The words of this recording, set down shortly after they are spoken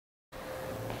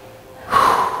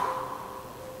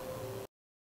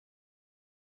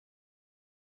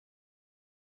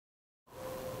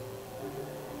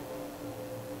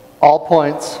All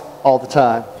points, all the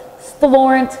time. It's the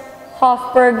Laurent,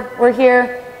 Hoffberg. We're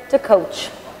here to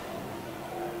coach.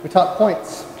 We talk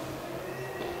points.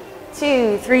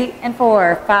 2, 3, and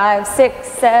 4, 5, 6,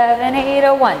 7, 8,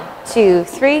 a 1, 2,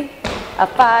 3, a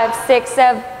 5, 6,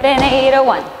 7, 8, a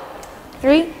 1,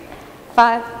 3,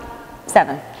 5,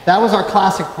 7. That was our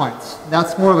classic points.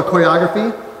 That's more of a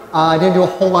choreography. I didn't do a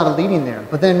whole lot of leading there.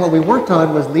 But then what we worked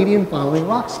on was leading and following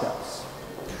rock steps.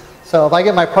 So if I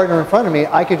get my partner in front of me,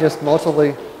 I could just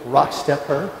multiply rock step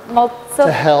her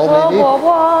to hell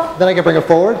maybe. Then I could bring her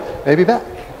forward, maybe back,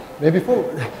 maybe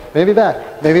forward, maybe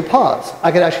back, maybe pause.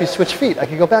 I could actually switch feet. I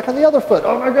could go back on the other foot.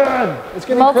 Oh my God, it's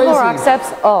getting crazy. Multiple rock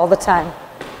steps all the time.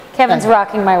 Kevin's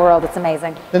rocking my world. It's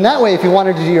amazing. Then that way, if you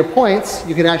wanted to do your points,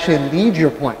 you could actually lead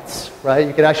your points, right?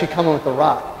 You could actually come in with the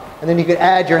rock. And then you could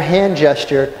add your hand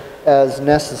gesture as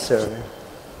necessary.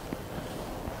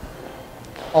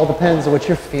 All depends on what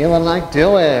you're feeling like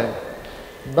doing.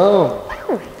 Boom.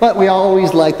 But we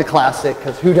always like the classic,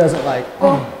 because who doesn't like,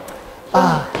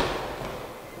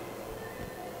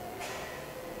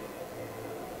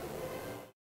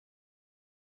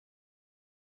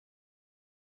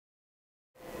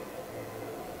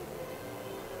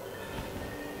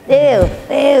 Ew,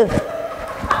 ew.